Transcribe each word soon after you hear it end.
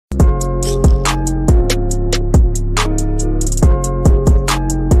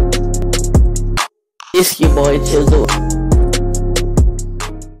It's your boy Chizzle.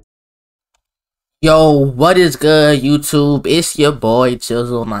 Yo, what is good, YouTube? It's your boy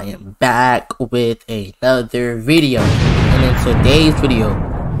Chizzle, and I am back with another video. And in today's video,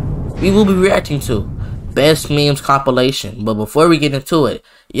 we will be reacting to Best Memes Compilation. But before we get into it,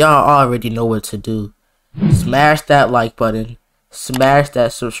 y'all already know what to do. Smash that like button, smash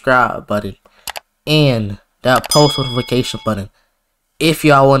that subscribe button, and that post notification button if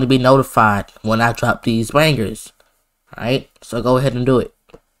y'all want to be notified when I drop these bangers. Alright, so go ahead and do it.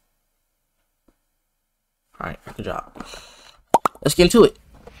 Alright, good job. Let's get into it.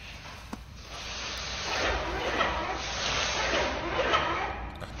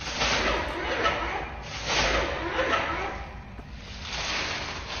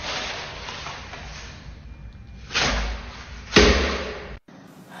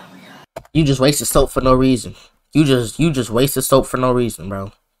 You just wasted soap for no reason. You just wasted soap for no reason,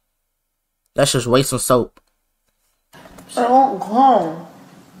 bro. That's just wasting soap. I won't go.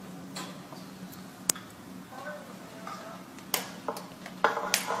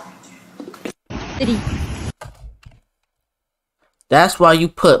 That's why you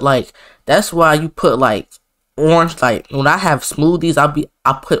put like orange, like when I have smoothies,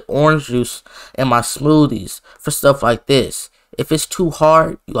 I put orange juice in my smoothies for stuff like this. If it's too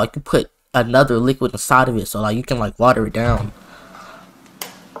hard, you put another liquid inside of it so like you can like water it down.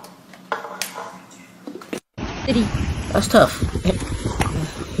 That's tough.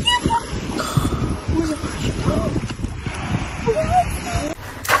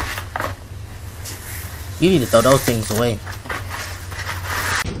 You need to throw those things away.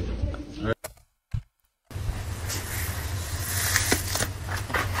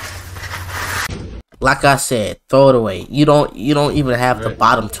 Like I said, throw it away. You don't even have the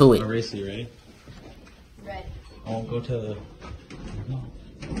bottom to it. Racy, ready? Red. I'll go to.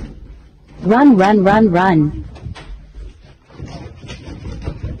 Run, run, run, run.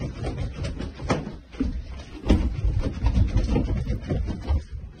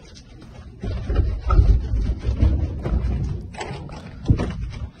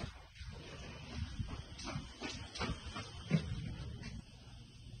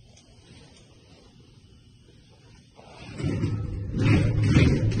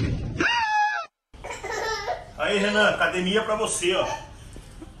 Aí, Renan, academia pra você, ó.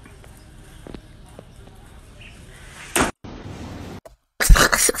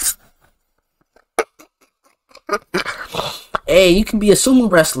 Hey, you can be a sumo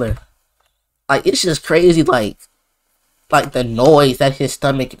wrestler. Like, it's just crazy, like the noise that his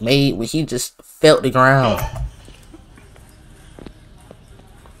stomach made when he just felt the ground.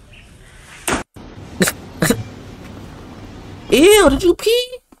 Ew, did you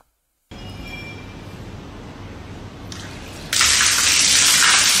pee?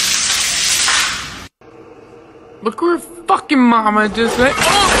 Look where fucking mama just went.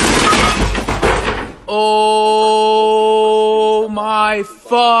 Oh my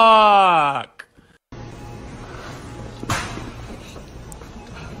fuck.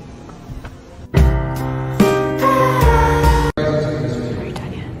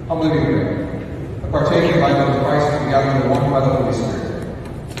 Hallelujah. Partaking by the Christ together in one by the Holy Spirit.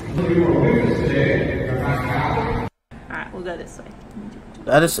 Alright, we'll go this way.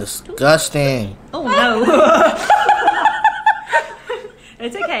 That is disgusting. Oh no.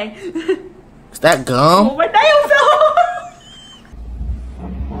 It's okay. Is that gum? Oh, my nails off.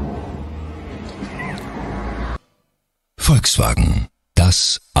 Volkswagen,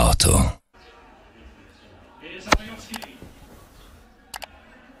 das Auto.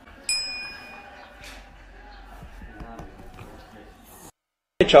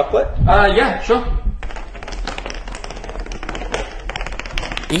 Chocolate? Yeah, sure.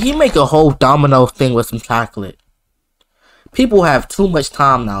 Did he make a whole domino thing with some chocolate? People have too much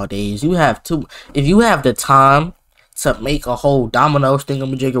time nowadays. If you have the time to make a whole Domino's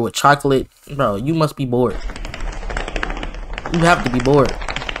thingamajigger with chocolate, bro, you must be bored. You have to be bored.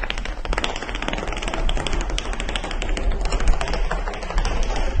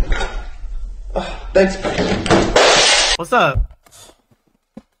 Thanks. What's up?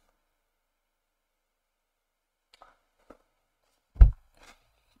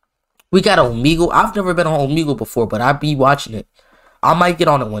 We got Omegle. I've never been on Omegle before, but I be watching it. I might get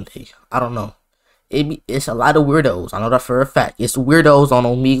on it one day. I don't know. It's a lot of weirdos. I know that for a fact. It's weirdos on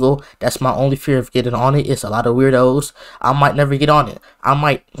Omegle. That's my only fear of getting on it. It's a lot of weirdos. I might never get on it. I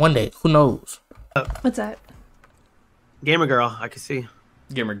might one day. Who knows? What's that? Gamer girl, I can see.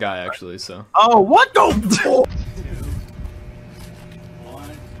 Gamer guy, actually, so. Oh, what the?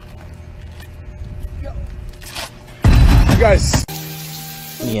 You guys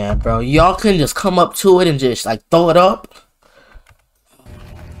Yeah, bro. Y'all couldn't just come up to it and just like throw it up.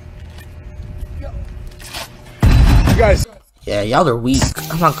 You guys. Yeah, y'all are weak.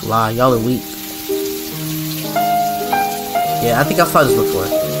 I'm not gonna lie, y'all are weak. Yeah, I think I saw this before.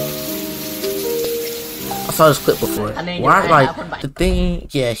 I saw this clip before. Why, like, the thing,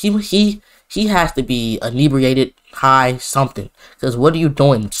 yeah, he has to be inebriated, high, something. Cause what are you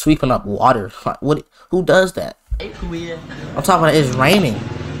doing, sweeping up water? Like, what? Who does that? I'm talking about it's raining.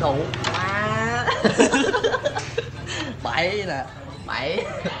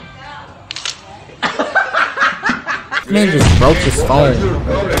 Man just broke his phone.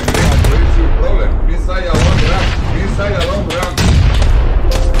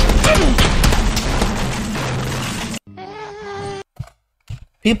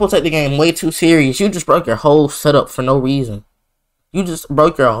 People take the game way too serious. You just broke your whole setup for no reason. You just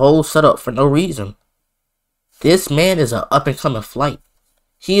broke your whole setup for no reason. This man is an up-and-coming flight.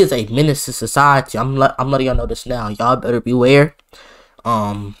 He is a menace to society. I'm letting y'all know this now. Y'all better beware.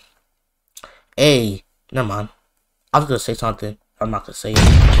 Hey, never mind. I was gonna say something. I'm not gonna say it.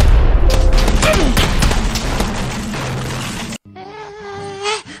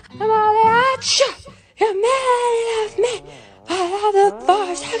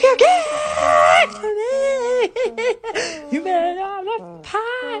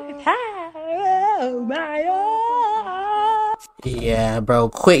 Yeah, bro,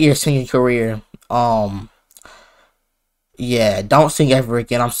 quit your singing career. Yeah, don't sing ever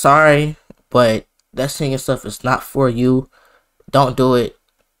again. I'm sorry, but that singing stuff is not for you. Don't do it,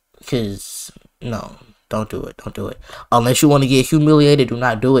 cause no, don't do it. Don't do it. Unless you want to get humiliated, do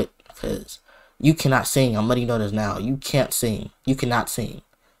not do it, cause you cannot sing. I'm letting you know this now. You can't sing. You cannot sing.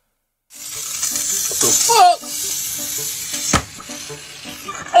 What the fuck?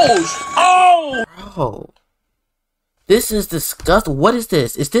 Oh! Bro. This is disgusting. What is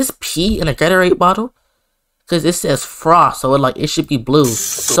this? Is this pee in a Gatorade bottle? Because it says frost, so it should be blue.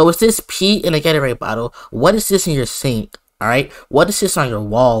 So is this pee in a Gatorade bottle? What is this in your sink? Alright? What is this on your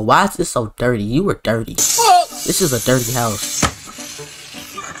wall? Why is this so dirty? You were dirty. This is a dirty house.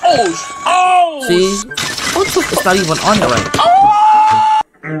 Oh! See? It's not even on it right.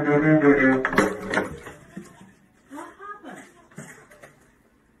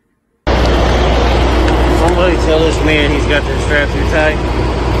 Somebody tell this man he's got this strap too tight.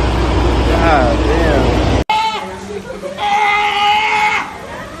 God damn.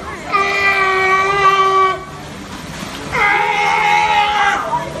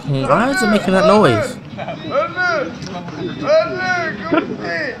 Why is it making that noise?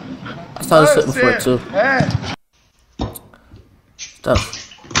 I saw this clip before too. Stuff.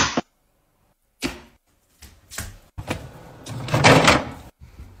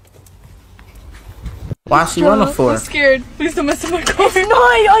 Why is she running for? I'm scared. Please don't mess with my car. No,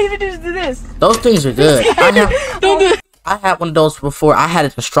 all you have to do is do this. Those things are good. I had one of those before. I had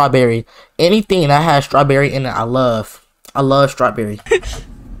it in strawberry. Anything that has strawberry in it, I love. I love strawberry.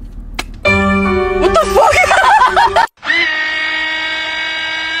 What the fuck?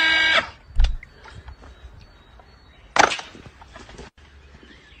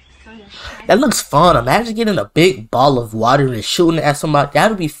 That looks fun. Imagine getting a big ball of water and shooting it at somebody. That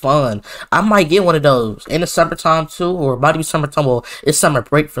would be fun. I might get one of those in the summertime too, or it might be summertime. Well, it's summer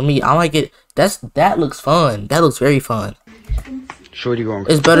break for me. I might get that looks fun. That looks very fun. Shorty going.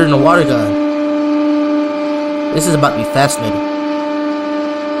 It's better than a water gun. This is about to be fascinating.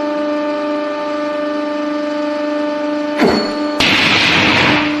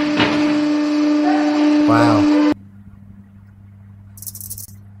 Wow.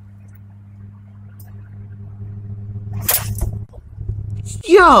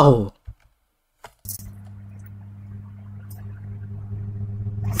 Yo!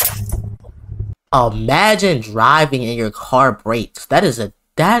 Imagine driving and your car breaks. That is a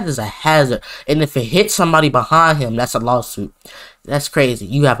hazard. And if it hits somebody behind him, that's a lawsuit. That's crazy.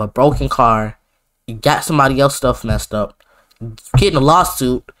 You have a broken car. You got somebody else's stuff messed up. Getting a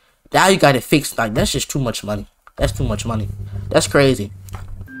lawsuit. Now you got it fixed. Like, that's just too much money. That's too much money. That's crazy.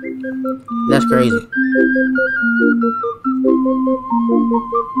 That's crazy.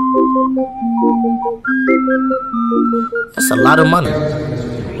 That's a lot of money.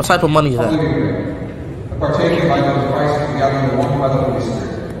 What type of money is that? Partaking by the Christ together in one by the Holy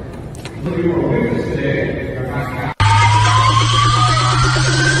Spirit.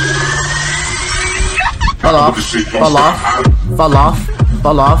 Fall off. Fall off. Fall off.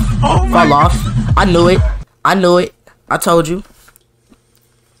 Fall off. Fall off. I knew it. I knew it. I told you.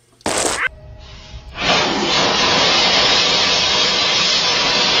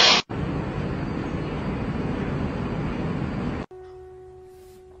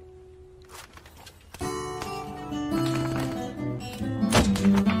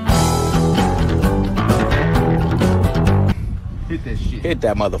 Hit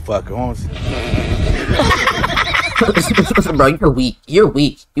that motherfucker, Holmes. Bro, you're weak. You're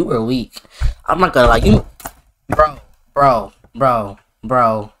weak. You were weak. I'm not gonna lie. You, bro.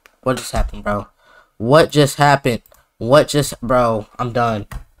 What just happened, bro? What just happened? Bro? I'm done.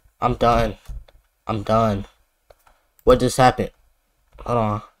 What just happened? Hold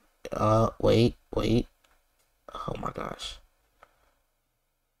on. Wait. Oh my gosh.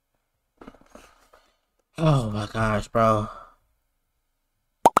 Oh my gosh, bro.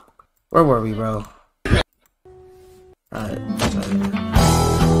 Where were we, bro? Alright.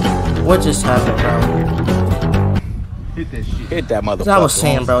 What just happened, bro? Hit that motherfucker. As I was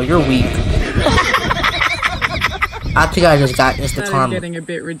saying, bro, you're weak. I think I just got instant That karma. is getting a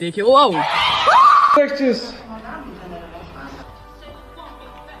bit ridiculous. Whoa!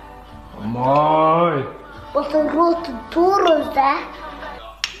 Wat een grote toren, hè?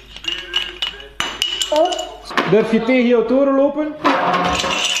 Durf je tegen jouw toren lopen?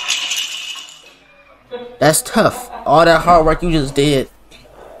 That's tough. All that hard work you just did,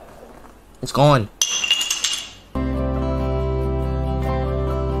 it's gone.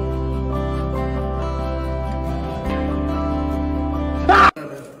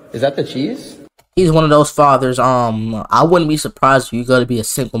 Is that the cheese? He's one of those fathers. I wouldn't be surprised if you go to be a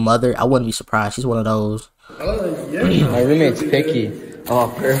single mother. I wouldn't be surprised. She's one of those. My roommate's picky.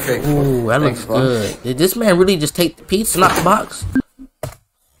 Oh, perfect. Ooh, that looks good. Did this man really just take the pizza, not the box?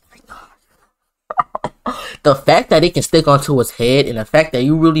 The fact that it can stick onto his head, and the fact that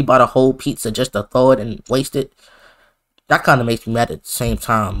you really bought a whole pizza just to throw it and waste it, that kind of makes me mad at the same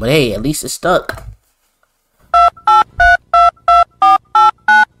time. But hey, at least it stuck.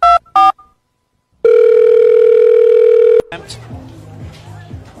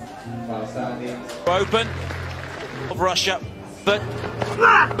 Open of Russia, but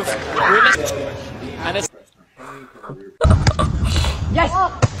and it's Yes.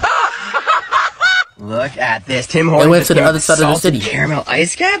 Look at this. Tim They Hortons went to the other side of the city. Caramel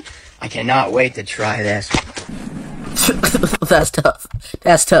ice cap? I cannot wait to try this. That's tough.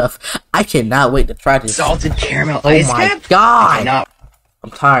 That's tough. I cannot wait to try this. Salted caramel ice Oh my cap? god!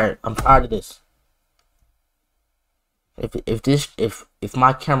 I'm tired. I'm tired of this. If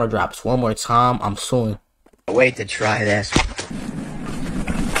my camera drops one more time, I'm suing. Wait to try this.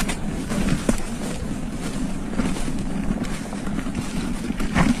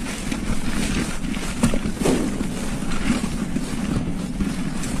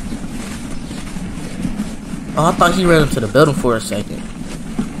 Oh, I thought he ran into the building for a second.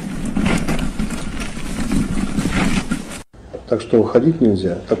 Так что уходить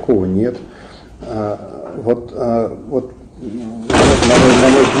нельзя, такого нет. Вот на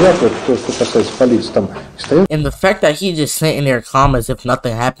мой взгляд, вот то, что касается полиции, там стоят. And the fact that he just sitting there calm as if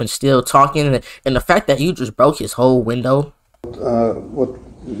nothing happened, still talking, and the fact that you just broke his whole window. Вот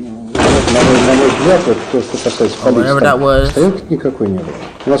на мой взгляд, вот то, что касается полиции, там стоянки никакой не было.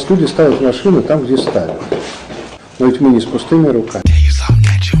 У нас люди ставят машины там, где ставят. Но ведь мы не с пустыми руками.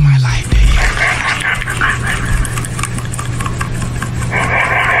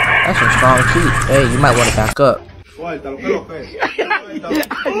 That's a strong cheat. Hey, you might want to back up. Go right,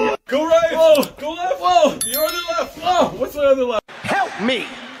 whoa, go left, whoa, you're on the left, whoa, what's on the left? Help me!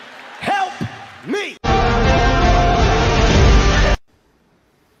 Help me!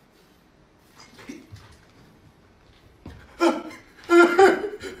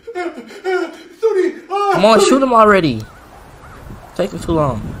 Come on, shoot him already. Taking too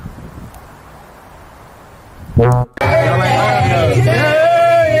long.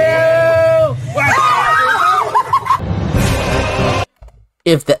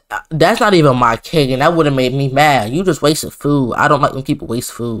 If that's not even my cake, and that would have made me mad. You just wasted food. I don't like when people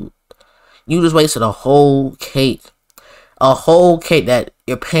waste food. You just wasted a whole cake that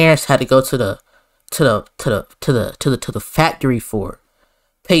your parents had to go to the factory for.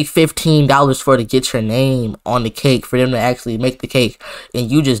 Pay $15 for to get your name on the cake for them to actually make the cake, and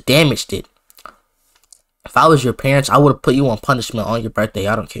you just damaged it. If I was your parents, I would have put you on punishment on your birthday.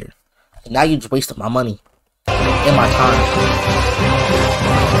 I don't care. And now you just wasted my money and my time.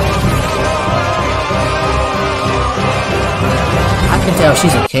 I can tell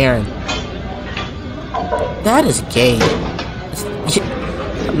she's a Karen. That is gay.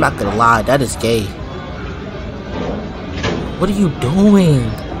 I'm not gonna lie, that is gay. What are you doing?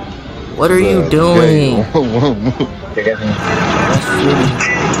 What are you doing? That's really...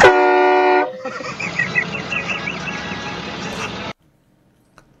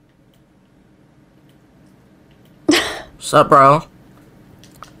 What's up, bro?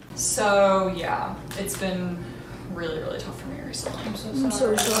 So, yeah, it's been really, really tough for me recently. I'm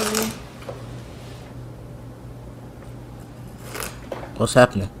so sorry. What's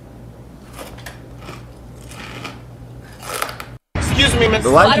happening? Excuse me, Miss.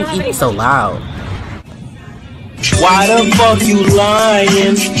 Why are you eating so loud? Why the fuck you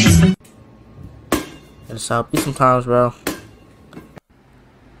lying? It's help you sometimes, bro.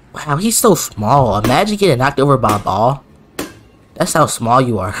 Wow, he's so small. Imagine getting knocked over by a ball. That's how small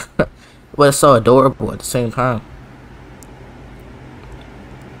you are. But it's so adorable at the same time.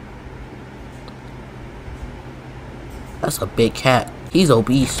 That's a big cat. He's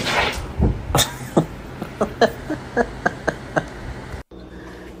obese.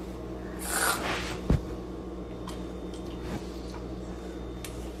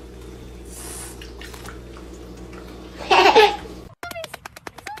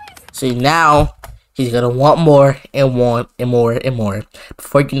 See, now he's gonna want more and want and more and more.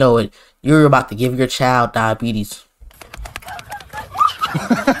 Before you know it, you're about to give your child diabetes.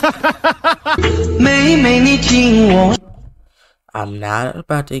 I'm not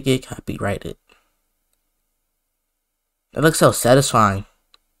about to get copyrighted. That looks so satisfying.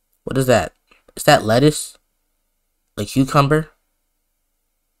 What is that? Is that lettuce? A cucumber?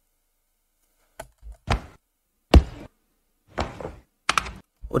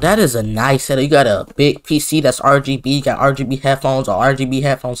 Well, that is a nice setup. You got a big PC that's RGB. You got RGB headphones or RGB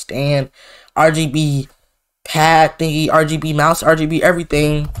headphone stand, RGB pad thingy, RGB mouse, RGB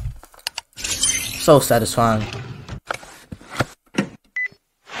everything. So satisfying.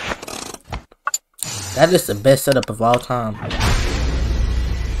 That is the best setup of all time.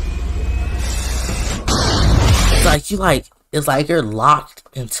 It's like you're locked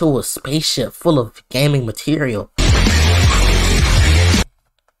into a spaceship full of gaming material.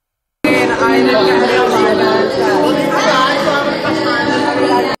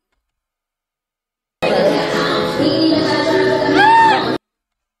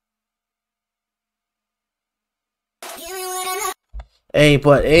 Hey,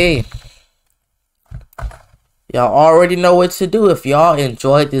 but hey, y'all already know what to do if y'all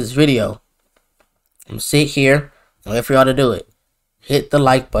enjoyed this video. I'm gonna sit here and wait for y'all to do it. Hit the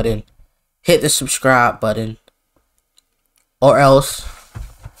like button, hit the subscribe button, or else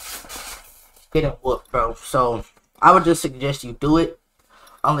getting whooped, bro. So I would just suggest you do it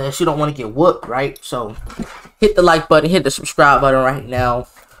unless you don't want to get whooped, right? So hit the like button, hit the subscribe button right now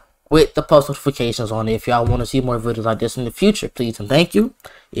with the post notifications on it if y'all want to see more videos like this in the future. Please and thank you.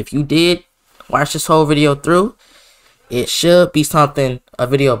 If you did watch this whole video through, it should be something, a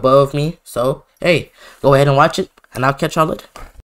video above me. So hey, go ahead and watch it, and I'll catch y'all later.